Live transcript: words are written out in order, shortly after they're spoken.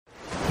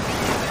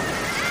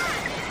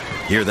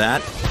Hear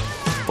that?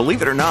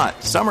 Believe it or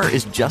not, summer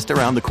is just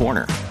around the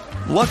corner.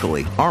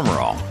 Luckily, Armor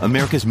All,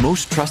 America's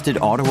most trusted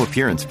auto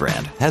appearance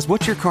brand, has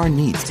what your car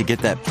needs to get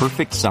that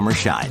perfect summer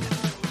shine.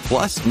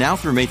 Plus, now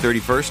through May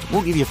 31st,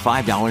 we'll give you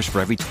 $5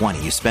 for every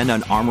 $20 you spend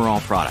on Armor All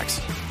products.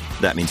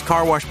 That means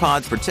car wash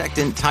pods,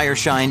 protectant, tire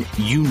shine,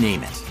 you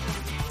name it.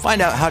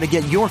 Find out how to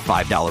get your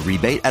 $5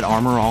 rebate at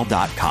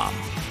armorall.com.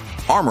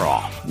 Armor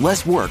All,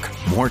 less work,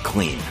 more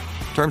clean.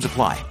 Terms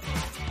apply.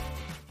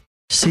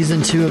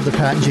 Season 2 of the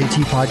Pat and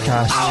JT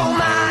podcast. Oh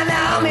man,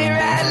 I'm here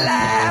at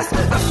last.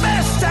 The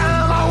best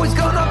time, always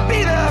gonna be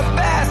the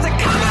best.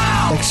 Come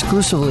on!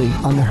 Exclusively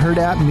on the Herd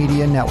App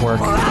Media Network.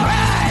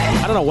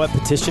 I don't know what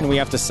petition we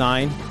have to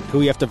sign, who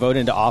we have to vote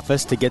into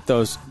office to get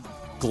those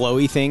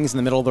glowy things in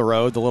the middle of the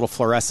road, the little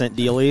fluorescent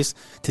dealies,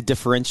 to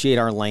differentiate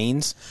our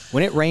lanes.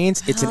 When it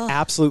rains, it's an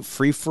absolute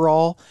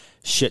free-for-all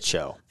shit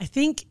show. I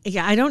think,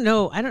 I don't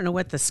know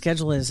what the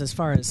schedule is as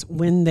far as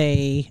when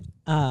they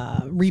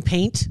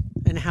repaint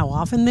and how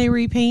often they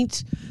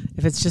repaint.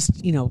 If it's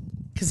just,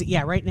 because,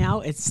 right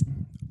now it's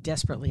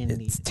desperately in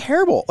need. It's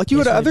terrible. Like you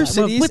go to other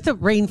cities. With the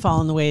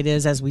rainfall and the way it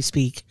is as we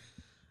speak,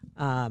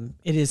 it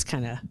is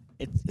kind of...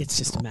 It's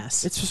just a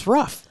mess. It's just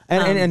rough.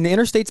 And the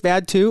interstate's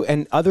bad too.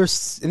 And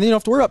others, and then you don't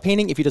have to worry about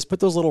painting if you just put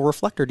those little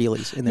reflector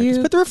dealies in there.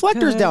 Just put the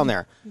reflectors down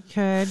there. You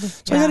could.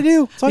 That's all you got to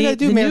do. That's all you got to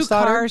do, Mayor The new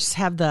Stoddard. cars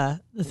have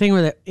the thing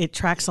where it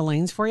tracks the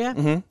lanes for you.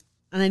 Mm-hmm.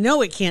 And I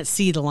know it can't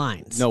see the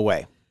lines. No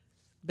way.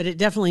 But it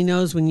definitely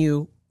knows when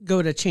you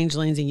go to change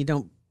lanes and you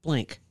don't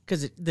blink.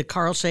 Because the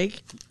car will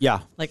shake. Yeah.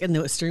 And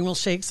the steering wheel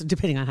shakes,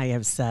 depending on how you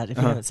have it set, if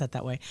you have it set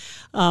that way.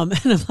 And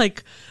I'm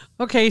like,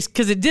 okay,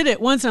 because it did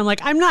it once, and I'm like,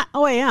 I'm not,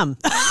 I am.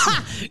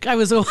 I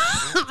was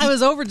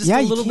over just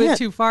a little bit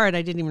too far, and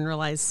I didn't even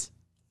realize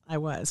I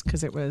was,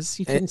 because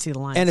you couldn't see the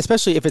lines. And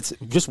especially if it's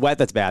just wet,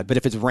 that's bad. But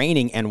if it's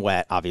raining and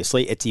wet,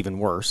 obviously, it's even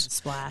worse.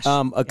 Splash.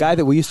 A guy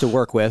that we used to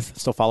work with,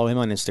 still follow him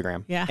on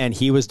Instagram. Yeah. And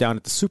he was down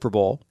at the Super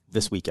Bowl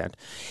this weekend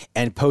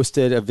and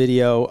posted a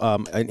video,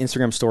 an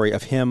Instagram story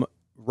of him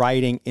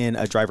riding in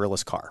a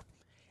driverless car.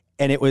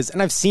 And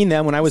and I've seen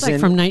them when I was in...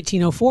 from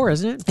 1904,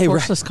 isn't it?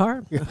 Horseless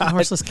car?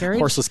 Horseless carriage?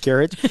 Horseless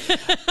carriage.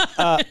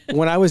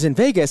 When I was in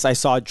Vegas, I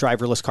saw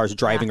driverless cars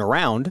driving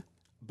around,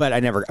 but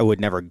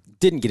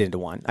didn't get into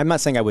one. I'm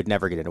not saying I would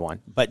never get into one,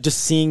 but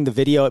just seeing the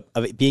video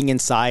of it being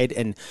inside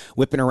and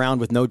whipping around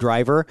with no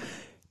driver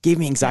gave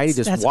me anxiety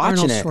just watching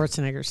Arnold it.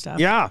 Schwarzenegger stuff.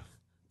 Yeah.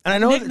 And I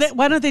know...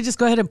 why don't they just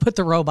go ahead and put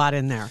the robot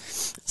in there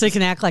so you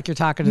can act like you're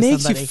talking to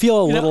somebody? Makes you feel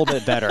a little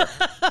bit better.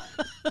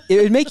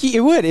 It would make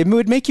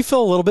you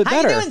feel a little bit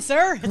better. How you doing,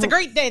 sir? It's a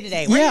great day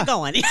today. Where are you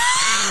going?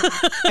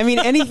 I mean,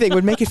 anything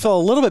would make you feel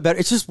a little bit better.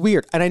 It's just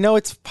weird. And I know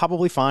it's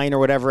probably fine or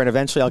whatever, and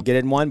eventually I'll get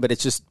in one, but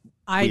it's just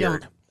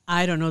weird.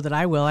 I don't know that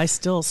I will. I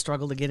still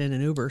struggle to get in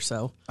an Uber,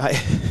 so... I'm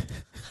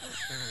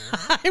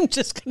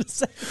just going to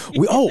say...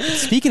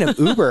 Speaking of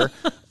Uber...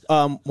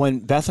 when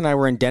Beth and I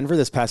were in Denver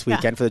this past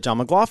weekend for the John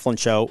McLaughlin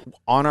show,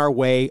 on our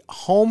way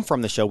home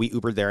from the show, we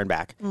Ubered there and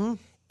back. Mm-hmm.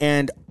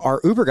 And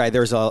our Uber guy,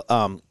 there's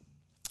a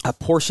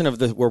portion of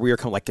where we were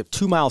coming, like a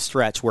 2-mile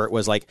stretch where it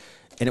was like,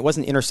 and it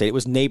wasn't interstate, it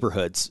was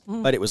neighborhoods,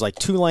 but it was like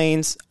 2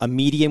 lanes, a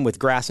median with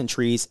grass and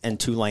trees, and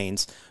 2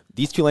 lanes.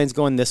 These 2 lanes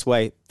going this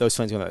way, those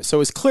 2 lanes going that way. So it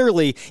was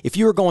clearly, if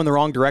you were going the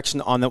wrong direction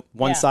on the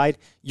one side,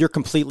 you're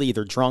completely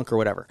either drunk or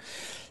whatever.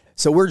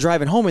 So we're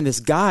driving home, and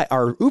this guy,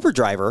 our Uber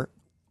driver,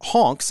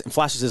 honks and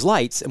flashes his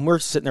lights, and we're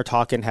sitting there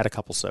talking, had a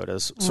couple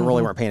sodas, so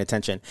really weren't paying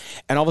attention.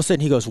 And all of a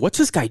sudden he goes, "What's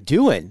this guy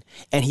doing?"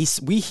 And he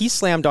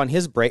slammed on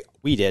his brake.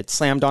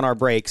 Slammed on our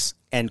brakes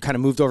and kind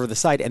of moved over to the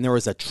side. And there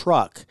was a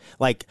truck,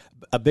 like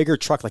a bigger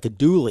truck, like a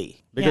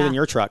dually, bigger than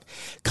your truck,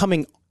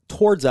 coming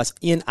towards us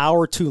in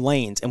our 2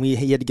 lanes. And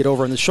he had to get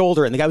over on the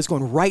shoulder, and the guy was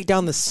going right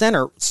down the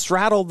center,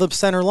 straddled the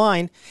center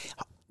line,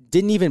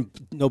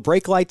 no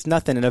brake lights,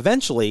 nothing. And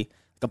eventually,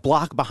 the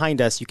block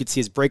behind us, you could see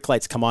his brake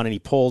lights come on, and he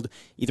pulled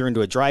either into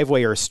a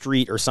driveway or a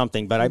street or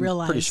something, but I'm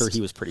pretty sure he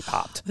was pretty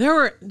popped.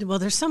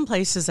 There's some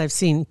places I've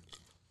seen,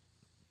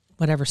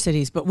 whatever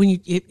cities, but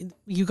when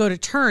you go to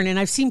turn, and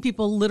I've seen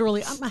people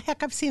literally,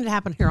 I've seen it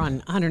happen here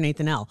on 108th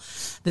and L,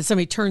 that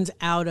somebody turns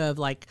out of,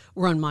 like,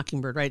 we're on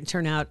Mockingbird, right? And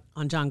turn out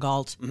on John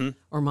Galt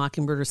or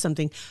Mockingbird or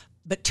something,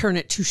 but turn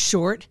it too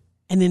short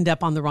and end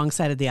up on the wrong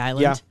side of the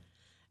island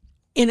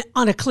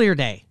on a clear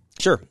day.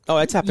 Sure. Oh,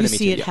 that's happened to me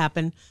too. You see it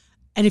happen.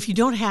 And if you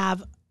don't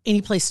have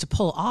any place to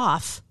pull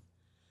off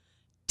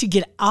to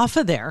get off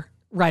of there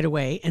right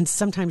away, and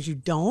sometimes you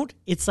don't,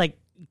 it's like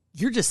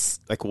you're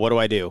just like, what do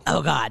I do?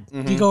 Oh God,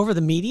 do you go over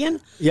the median?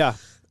 Yeah,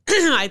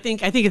 I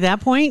think at that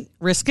point,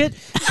 risk it.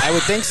 I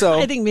would think so.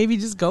 I think maybe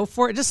just go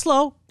for it. Just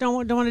slow.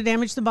 Don't want to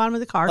damage the bottom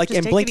of the car. Like,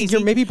 just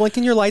and maybe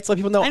blinking your lights, let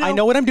people know I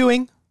know what I'm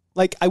doing.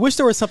 Like, I wish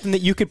there was something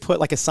that you could put,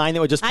 like a sign that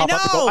would just pop up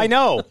and go, I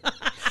know.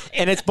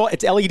 And it's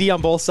LED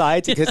on both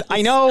sides because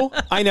I know.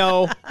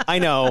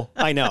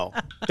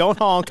 Don't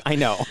honk. I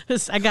know.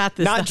 I got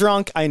this. Not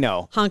drunk. I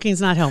know. Honking's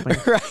not helping.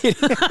 Right.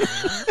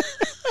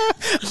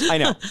 I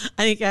know.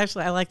 I think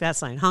actually I like that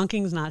sign.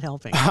 Honking's not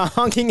helping.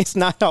 Honking is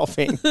not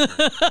helping.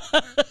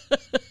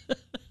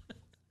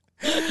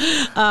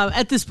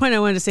 At this point, I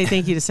wanted to say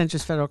thank you to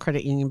Centris Federal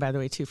Credit Union, by the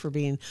way, too, for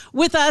being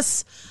with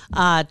us.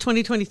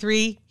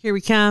 2023, here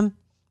we come.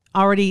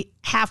 Already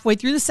halfway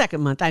through the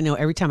second month. I know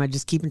every time I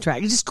just keep in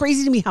track. It's just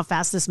crazy to me how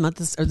fast this month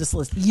is, or this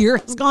year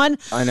has gone.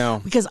 I know.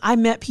 Because I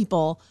met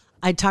people,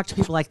 I'd talk to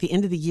people like the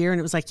end of the year, and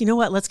it was like, you know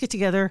what, let's get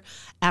together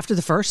after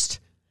the first.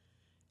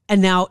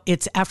 And now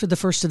it's after the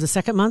first of the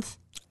second month.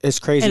 It's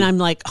crazy. And I'm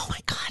like, oh my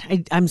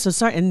God, I'm so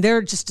sorry. And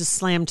they're just a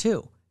slam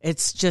too.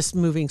 It's just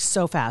moving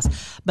so fast.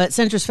 But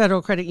Centris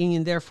Federal Credit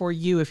Union, there for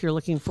you if you're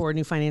looking for a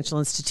new financial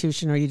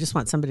institution or you just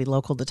want somebody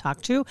local to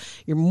talk to.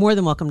 You're more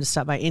than welcome to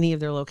stop by any of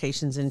their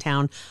locations in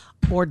town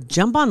or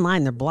jump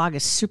online. Their blog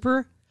is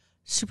super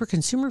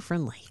consumer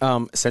friendly.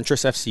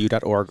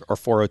 CentrisFCU.org or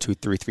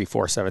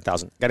 402-334-7000.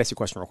 Got to ask you a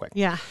question real quick.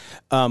 Yeah.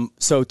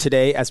 So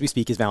today, as we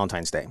speak, is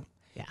Valentine's Day.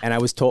 Yeah. And I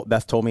was told,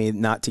 Beth told me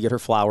not to get her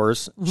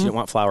flowers. She didn't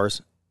want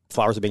flowers.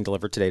 Flowers are being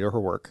delivered today to her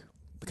work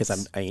because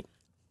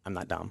I'm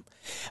not dumb.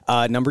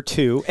 Number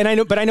two, and I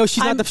know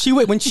she's not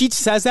when she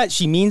says that,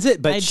 she means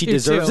it, but she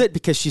deserves it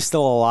because she's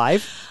still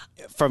alive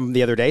from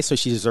the other day. So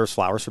she deserves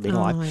flowers for being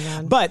alive. My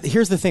God. But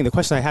here's the thing. The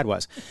question I had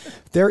was,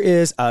 there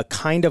is a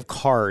kind of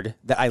card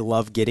that I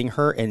love getting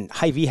her, and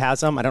Hy-Vee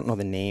has them. I don't know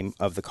the name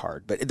of the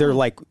card, but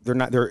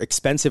they're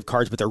expensive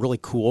cards, but they're really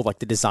cool. Like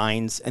the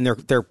designs, and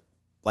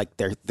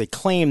they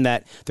claim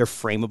that they're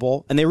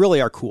frameable, and they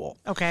really are cool.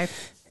 Okay.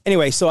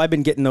 Anyway, so I've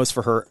been getting those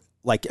for her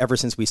like ever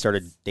since we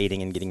started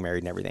dating and getting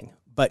married and everything.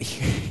 But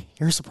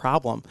here's the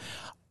problem.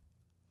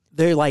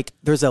 They're like,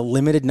 there's a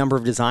limited number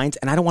of designs,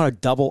 and I don't want to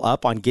double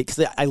up on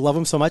because I love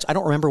them so much. I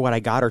don't remember what I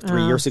got her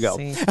 3 years ago.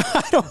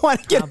 I don't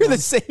want to get her the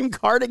same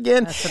card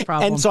again. That's the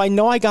problem. And so I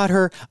know I got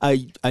her a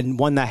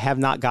one that I have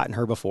not gotten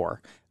her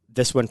before.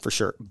 This one for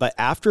sure. But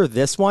after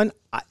this one,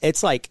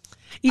 it's like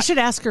you should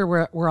ask her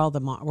where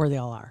they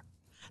all are.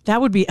 That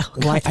would be. Oh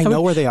well, I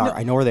know where they are. No,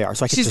 I know where they are.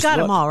 So I can she's just got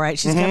look. them all, right?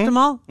 She's kept them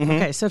all.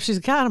 Okay, so if she's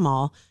got them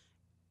all,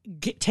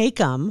 take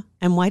them,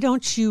 and why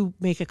don't you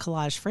make a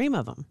collage frame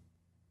of them?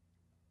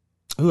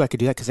 Ooh, I could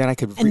do that because then I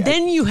could. And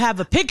then you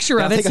have a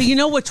picture of it, so you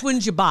know which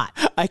ones you bought.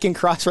 I can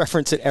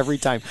cross-reference it every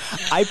time.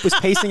 I was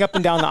pacing up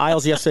and down the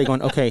aisles yesterday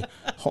going, okay.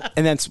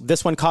 And then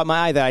this one caught my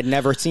eye that I'd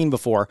never seen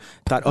before.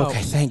 Thought,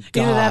 okay, thank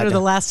God. Either that or the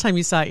last time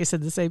you saw it, you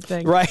said the same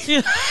thing. Right.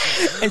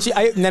 And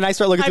then I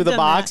start looking through the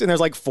box, and there's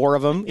like 4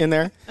 of them in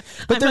there.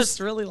 But I must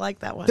really like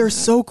that one. They're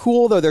so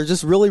cool, though. They're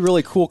just really,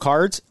 really cool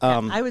cards.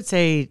 I would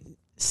say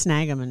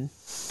snag them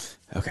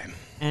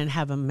and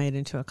have them made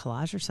into a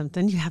collage or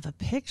something. You have a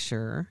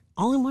picture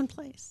all in one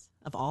place.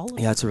 Of all of them.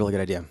 Yeah, that's a really good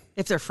idea.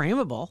 If they're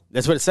frameable.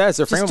 That's what it says.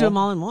 They're frameable. Just do them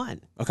all in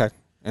one. Okay.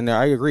 And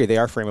I agree. They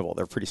are frameable.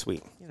 They're pretty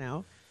sweet. You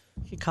know,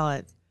 you call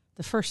it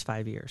the first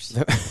 5 years.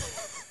 Or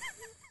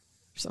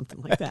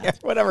something like that. Yeah,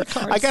 whatever.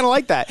 I kind of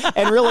like that.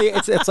 And really,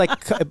 it's like,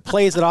 it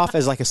plays it off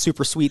as like a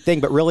super sweet thing,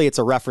 but really it's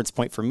a reference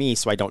point for me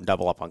so I don't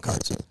double up on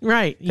cards.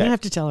 Right. You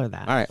have to tell her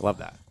that. All right. Love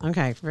that.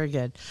 Okay. Very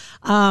good.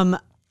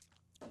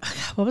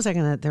 What was I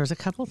going to, there was a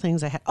couple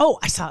things I had. Oh,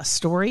 I saw a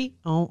story.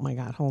 Oh my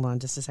God. Hold on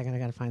just a second. I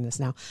got to find this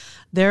now.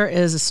 There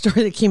is a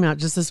story that came out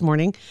just this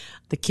morning.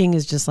 The king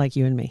is just like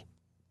you and me.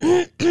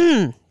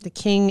 The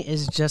king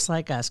is just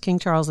like us. King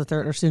Charles III,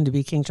 or soon to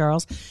be King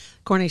Charles.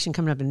 Coronation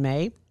coming up in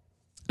May.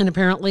 And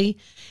apparently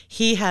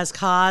he has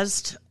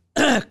caused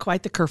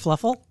quite the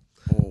kerfluffle.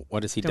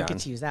 What has he done? Don't get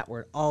to use that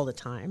word all the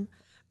time.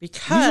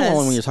 Because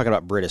usually when you're talking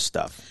about British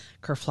stuff.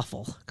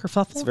 Kerfluffle.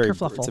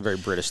 It's a very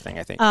British thing,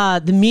 I think.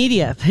 The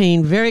media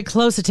paying very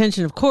close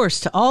attention, of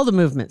course, to all the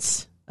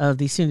movements of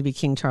the soon-to-be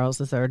King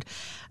Charles III.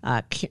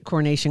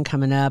 Coronation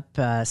coming up.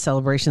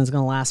 Celebration is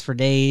going to last for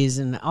days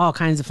and all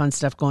kinds of fun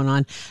stuff going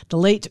on. The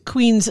late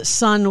Queen's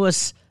son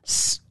was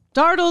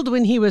startled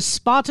when he was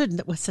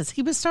spotted. What says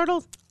he was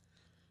startled?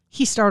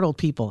 He startled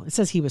people. It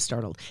says he was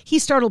startled. He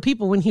startled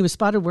people when he was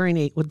spotted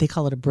wearing what they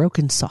call it, a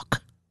broken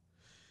sock.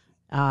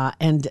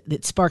 And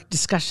it sparked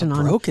discussion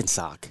on broken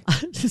sock.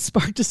 It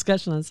sparked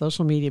discussion on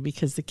social media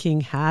because the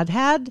king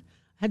had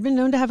been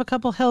known to have a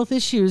couple health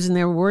issues, and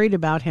they were worried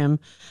about him.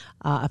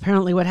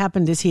 Apparently, what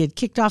happened is he had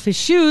kicked off his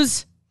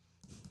shoes.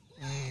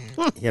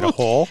 He had a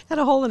hole. Had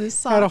a hole in his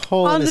sock. Had a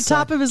hole on in the his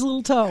top sock. of his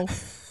little toe.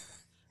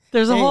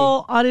 There's a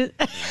hole on it.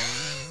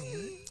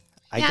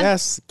 I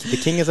guess the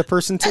king is a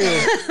person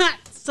too.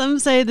 Some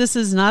say this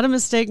is not a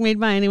mistake made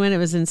by anyone. It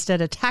was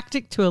instead a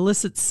tactic to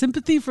elicit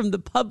sympathy from the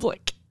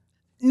public.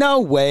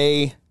 No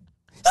way.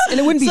 And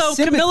it wouldn't be so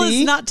sympathy.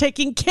 Camilla's not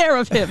taking care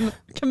of him.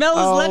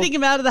 Camilla's letting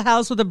him out of the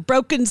house with a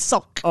broken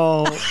sock.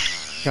 Oh,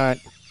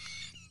 God.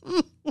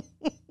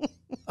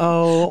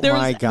 Oh,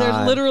 my God.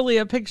 There's literally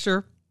a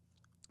picture.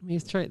 I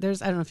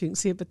don't know if you can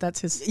see it, but that's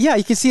his. Yeah,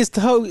 you can see his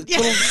toe, little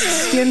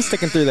skin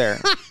sticking through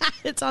there.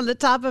 It's on the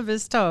top of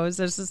his toes.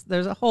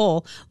 There's a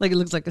hole, like it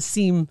looks like a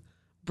seam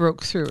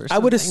broke through or something. I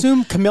would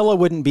assume Camilla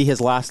wouldn't be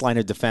his last line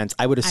of defense.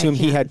 I would assume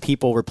he had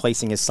people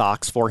replacing his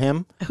socks for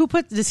him.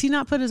 Does he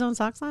not put his own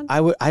socks on?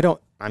 I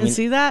mean,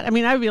 see that? I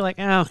mean, I would be like,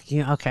 oh,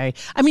 yeah, okay.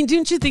 I mean,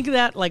 didn't you think of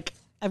that? Like,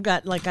 I've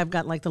got like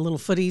the little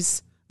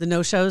footies, the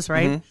no-shows,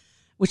 right? Mm-hmm.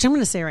 Which I'm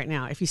going to say right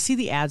now, if you see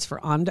the ads for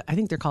Ondo, I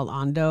think they're called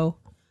Ondo,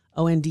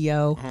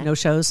 O-N-D-O,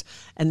 no-shows,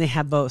 and they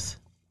have both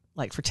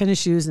like for tennis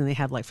shoes and they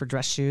have like for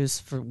dress shoes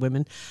for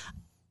women.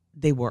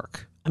 They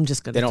work. I'm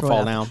just going to They don't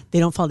fall down. They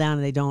don't fall down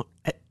and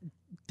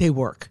they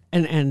work.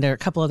 And there are a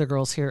couple other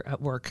girls here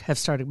at work have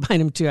started buying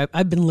them too.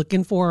 I've been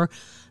looking for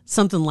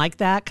something like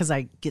that because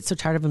I get so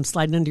tired of them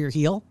sliding under your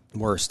heel.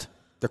 Worst.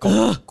 They're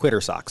called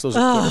quitter socks. Those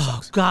are quitter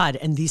socks. God,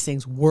 and these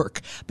things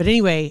work. But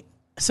anyway,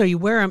 so you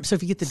wear them. So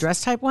if you get the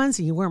dress type ones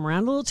and you wear them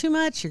around a little too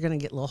much, you're going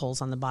to get little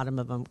holes on the bottom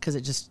of them because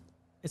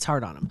it's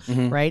hard on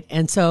them, right?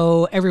 And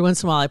so every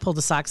once in a while I pull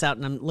the socks out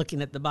and I'm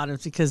looking at the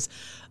bottoms because,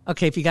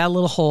 okay, if you got a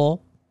little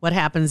hole, what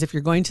happens if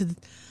you're going to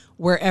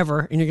wherever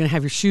and you're going to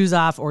have your shoes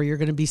off or you're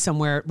going to be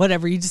somewhere,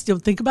 whatever, you just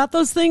don't think about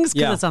those things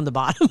because it's on the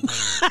bottom.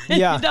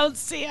 You don't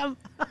see them.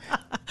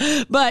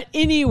 But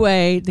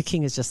anyway, the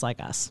king is just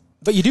like us.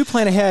 But you do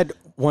plan ahead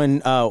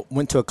when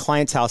went to a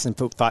client's house and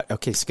thought,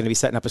 okay, it's going to be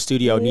setting up a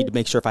studio. Need to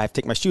make sure if I have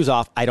to take my shoes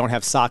off, I don't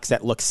have socks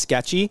that look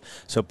sketchy.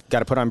 So got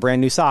to put on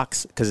brand new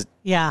socks because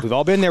we've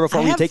all been there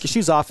before. You take your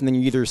shoes off and then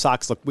either your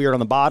socks look weird on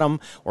the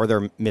bottom or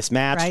they're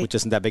mismatched, which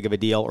isn't that big of a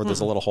deal, or there's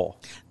a little hole.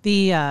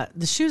 The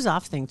shoes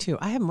off thing too.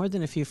 I have more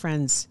than a few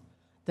friends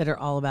that are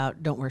all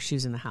about don't wear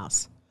shoes in the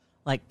house.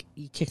 Like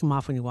you kick them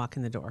off when you walk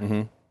in the door.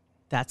 Mm-hmm.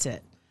 That's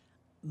it.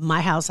 My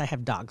house, I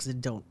have dogs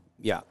that don't.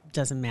 Yeah.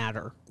 Doesn't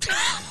matter.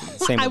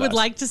 Same with I would us.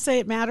 like to say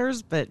it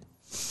matters, but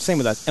same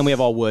with us. And we have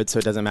all wood, so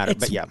it doesn't matter.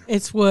 But yeah.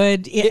 It's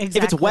wood. Yeah, exactly.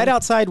 If it's wet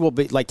outside, we'll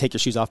be like take your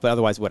shoes off, but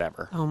otherwise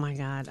whatever. Oh my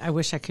God. I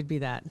wish I could be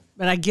that.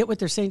 But I get what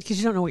they're saying because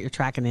you don't know what you're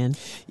tracking in.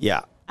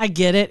 Yeah. I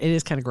get it. It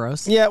is kind of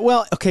gross. Yeah,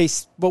 well, okay,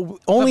 but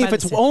only if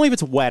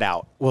it's wet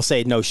out. We'll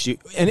say no shoe,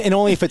 and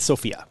only if it's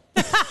Sophia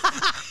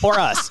or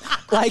us.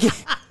 Like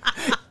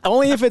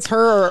only if it's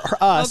her or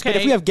us. Okay. But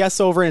if we have guests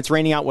over and it's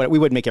raining out, we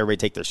would make everybody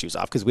take their shoes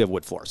off because we have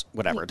wood floors.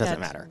 Whatever, it doesn't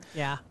matter.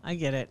 Yeah, I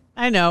get it.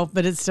 I know,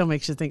 but it still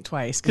makes you think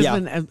twice. Because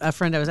when a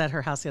friend, I was at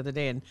her house the other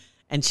day,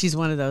 and she's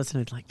one of those,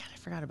 and I'm like, God, I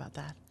forgot about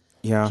that.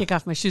 Yeah. Kick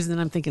off my shoes, and then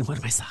I'm thinking, what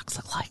do my socks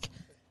look like?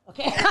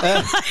 Okay.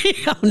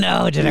 Oh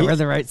no, did I wear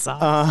the right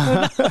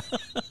socks?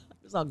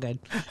 It's all good.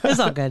 It's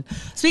all good.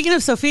 Speaking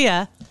of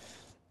Sophia,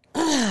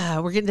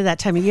 we're getting to that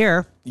time of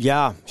year.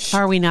 Yeah.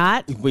 Are we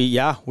not? We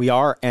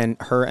are. And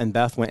her and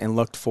Beth went and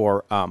looked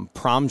for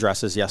prom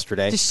dresses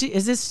yesterday. She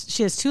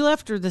has two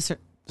left, or this?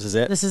 This is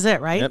it. This is it,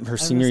 right? Yep, her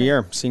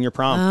senior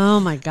prom. Oh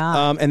my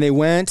God.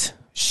 And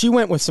she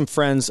went with some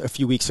friends a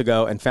few weeks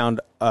ago and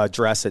found a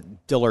dress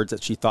at Dillard's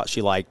that she thought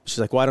she liked. She's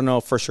like, well, I don't know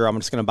for sure. I'm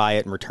just going to buy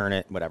it and return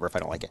it, whatever, if I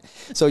don't like it.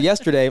 So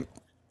yesterday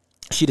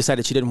she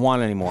decided she didn't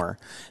want it anymore.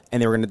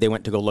 And they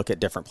went to go look at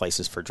different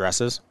places for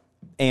dresses.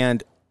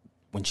 And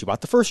when she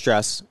bought the first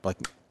dress, like,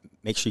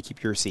 make sure you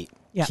keep your receipt.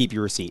 Yeah. Keep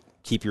your receipt.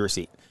 Keep your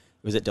receipt.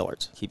 It was at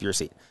Dillard's. Keep your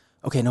receipt.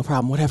 Okay, no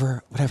problem.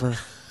 Whatever.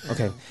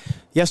 Okay.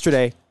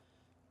 Yesterday,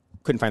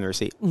 couldn't find the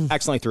receipt.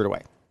 Accidentally threw it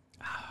away.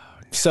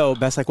 So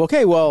Beth's like, well,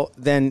 okay, well,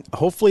 then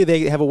hopefully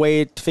they have a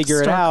way to figure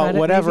it out,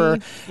 whatever.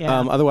 Yeah.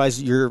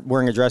 Otherwise, you're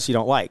wearing a dress you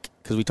don't like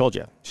because we told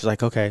you. She's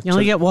like, okay. You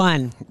only get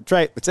one. That's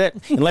right. That's it.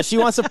 Unless she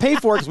wants to pay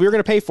for it because we were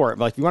going to pay for it.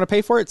 But like, if you want to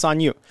pay for it, it's on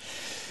you.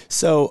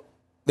 So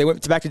they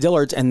went back to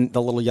Dillard's, and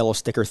the little yellow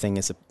sticker thing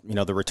is,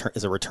 the return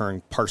is a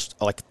return part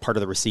of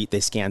the receipt.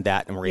 They scanned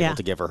that and were able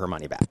to give her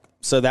money back.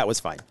 So that was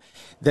fine.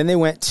 Then they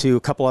went to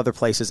a couple other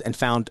places and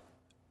found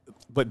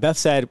what Beth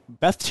said.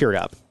 Beth teared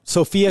up.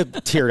 Sophia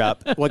teared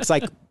up. What's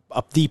like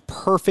the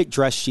perfect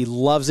dress. She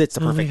loves it. It's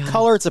the perfect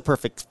color. It's a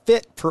perfect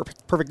fit.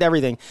 Perfect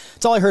everything.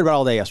 It's all I heard about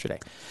all day yesterday.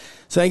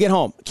 So I get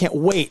home. Can't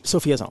wait.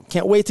 Sophia's home.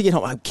 Can't wait to get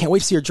home. I can't wait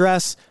to see your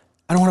dress.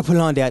 I don't want to put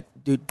it on, Dad.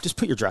 Dude, just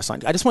put your dress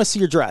on. I just want to see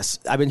your dress.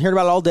 I've been hearing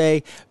about it all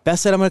day. Beth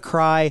said I'm going to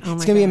cry. It's going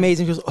to be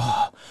amazing. She goes,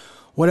 oh,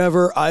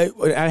 whatever. I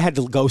had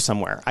to go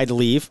somewhere. I had to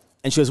leave.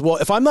 And she goes, well,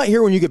 if I'm not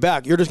here when you get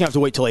back, you're just going to have to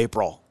wait till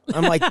April.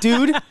 I'm like,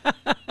 dude.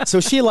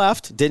 So she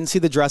left. Didn't see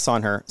the dress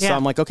on her. So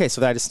I'm like, okay.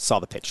 So I just saw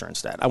the picture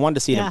instead. I wanted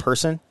to see it in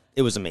person.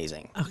 It was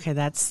amazing. Okay,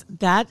 that's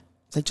that.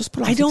 It's like, just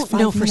put it on. I don't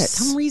know. For minutes.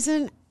 some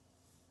reason,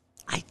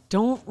 I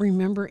don't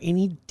remember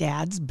any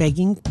dads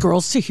begging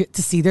girls to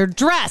see their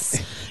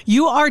dress.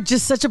 You are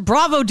just such a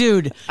bravo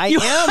dude. You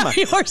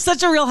are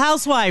such a real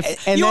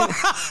housewife.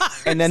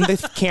 And then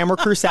the camera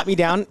crew sat me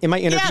down in my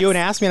interview and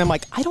asked me, and I'm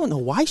like, I don't know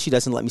why she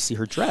doesn't let me see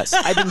her dress.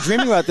 I've been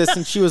dreaming about this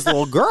since she was a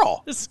little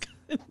girl. This is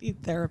going to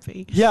need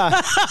therapy.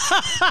 Yeah.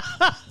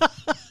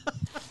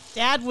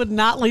 Dad would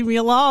not leave me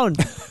alone.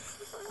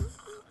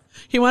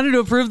 He wanted to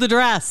approve the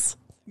dress.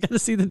 Got to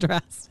see the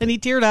dress. And he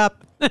teared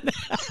up.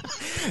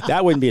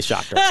 That wouldn't be a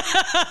shock to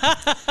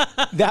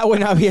her. That would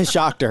not be a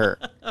shock to her.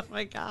 Oh,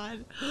 my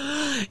God.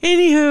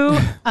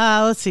 Anywho,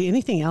 let's see.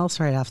 Anything else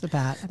right off the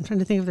bat? I'm trying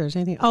to think if there's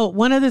anything. Oh,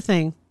 one other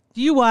thing.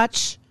 Do you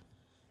watch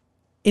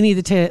any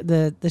of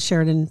the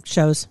Sheridan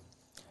shows?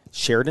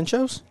 Sheridan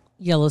shows?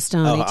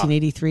 Yellowstone,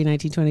 1883,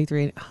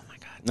 1923. Oh, my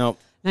God. No.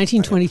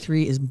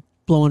 1923 is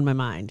blowing my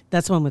mind.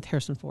 That's the one with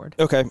Harrison Ford.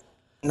 Okay.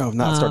 No, I've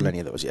not started any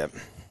of those yet.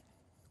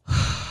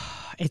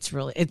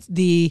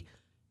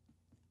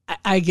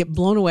 I get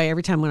blown away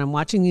every time when I'm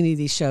watching any of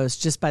these shows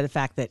just by the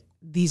fact that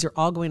these are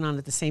all going on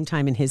at the same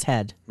time in his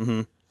head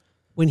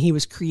when he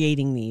was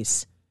creating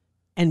these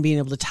and being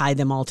able to tie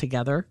them all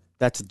together.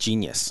 That's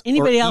genius.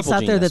 Anybody Or else evil out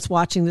there genius. that's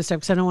watching this stuff?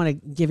 Because I don't want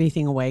to give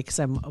anything away because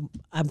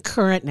I'm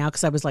current now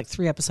because I was like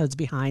 3 episodes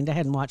behind. I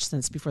hadn't watched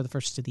since before the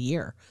first of the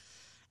year.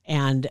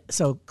 And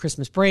so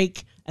Christmas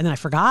break, and then I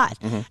forgot.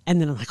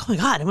 And then I'm like, oh my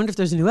God, I wonder if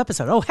there's a new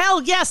episode. Oh,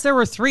 hell yes, there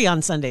were 3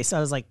 on Sunday. So I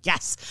was like,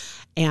 yes.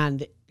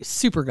 And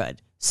super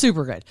good.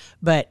 Super good.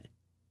 But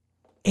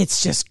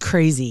it's just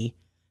crazy,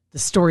 the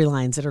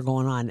storylines that are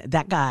going on.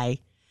 That guy,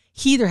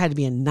 he either had to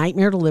be a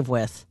nightmare to live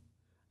with.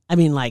 I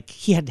mean, like,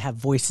 he had to have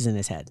voices in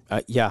his head.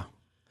 Yeah.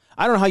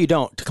 I don't know how you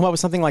don't. To come up with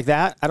something like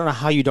that, I don't know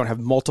how you don't have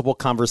multiple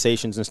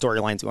conversations and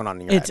storylines going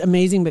on in your It's head.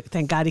 amazing, but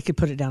thank God he could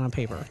put it down on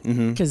paper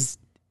because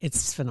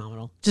it's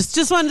phenomenal.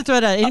 Just wanted to throw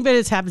it out. Anybody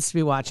that happens to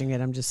be watching it,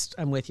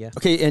 I'm with you.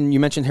 Okay, and you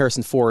mentioned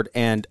Harrison Ford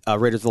and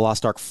Raiders of the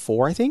Lost Ark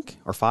 4, I think,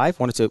 or 5,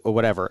 1 or 2, or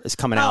whatever, is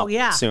coming out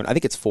soon. I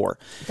think it's 4.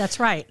 That's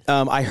right.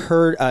 I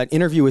heard an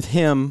interview with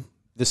him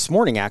this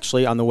morning,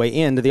 actually, on the way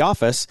into the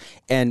office,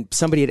 and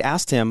somebody had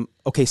asked him,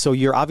 okay, so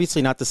you're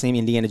obviously not the same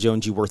Indiana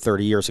Jones you were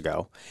 30 years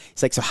ago.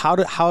 He's like, so how,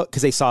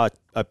 because they saw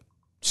a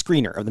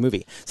screener of the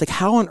movie. It's like,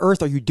 how on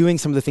earth are you doing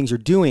some of the things you're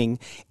doing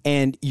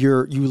and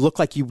you look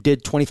like you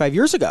did 25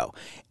 years ago?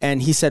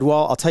 And he said,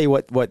 well, I'll tell you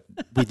what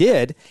we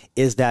did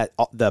is that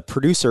the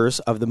producers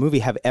of the movie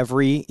have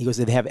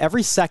they have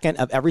every second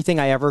of everything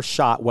I ever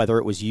shot, whether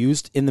it was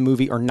used in the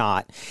movie or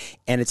not.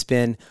 And it's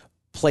been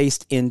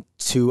placed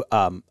into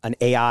an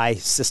AI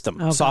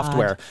system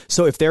software. God.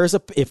 So if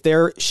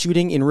they're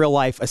shooting in real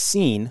life a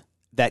scene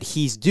that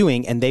he's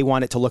doing and they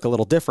want it to look a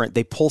little different,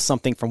 they pull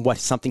something from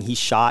something he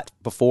shot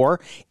before,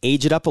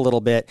 age it up a little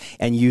bit,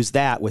 and use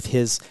that with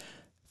his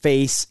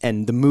face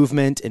and the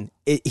movement. And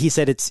he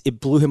said it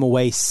blew him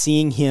away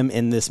seeing him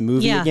in this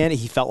movie again.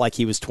 He felt like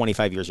he was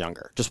 25 years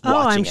younger just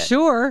watching it. I'm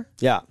sure.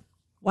 Yeah.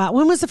 Wow.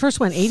 When was the first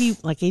one?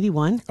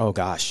 81? Oh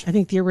gosh. I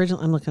think the original.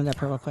 I'm looking it up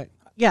here real quick.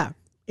 Yeah,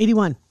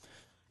 81.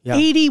 Yeah.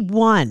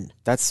 81.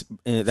 That's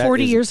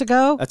 40 years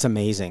ago. That's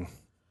amazing.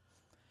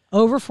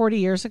 Over 40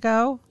 years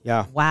ago.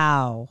 Yeah.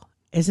 Wow.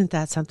 Isn't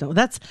that something? Well,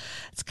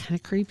 it's kind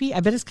of creepy. I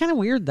bet it's kind of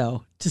weird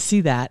though to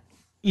see that.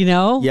 You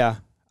know? Yeah.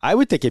 I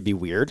would think it'd be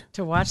weird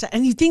to watch that,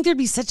 and you think there'd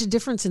be such a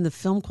difference in the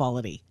film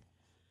quality,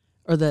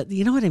 or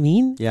you know what I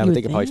mean? Yeah, but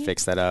they could probably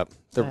fix that up.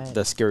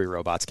 The scary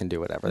robots can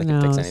do whatever. They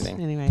can fix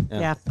anything. Anyway,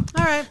 yeah.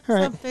 All right. All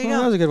right. So, there you Well,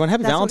 go. that was a good one.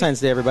 Happy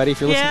Valentine's Day, everybody.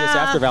 If you're listening to this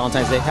after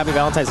Valentine's Day, happy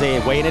Valentine's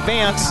Day way in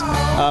advance.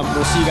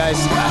 We'll see you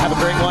guys. Have a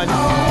great one.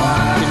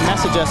 You can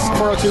message us,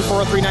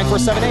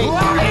 402-403-9478.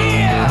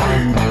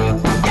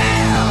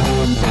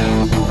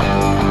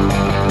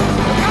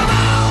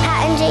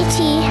 Pat and JT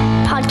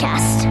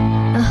Podcast,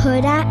 a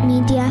Huda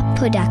Media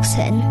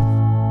Production.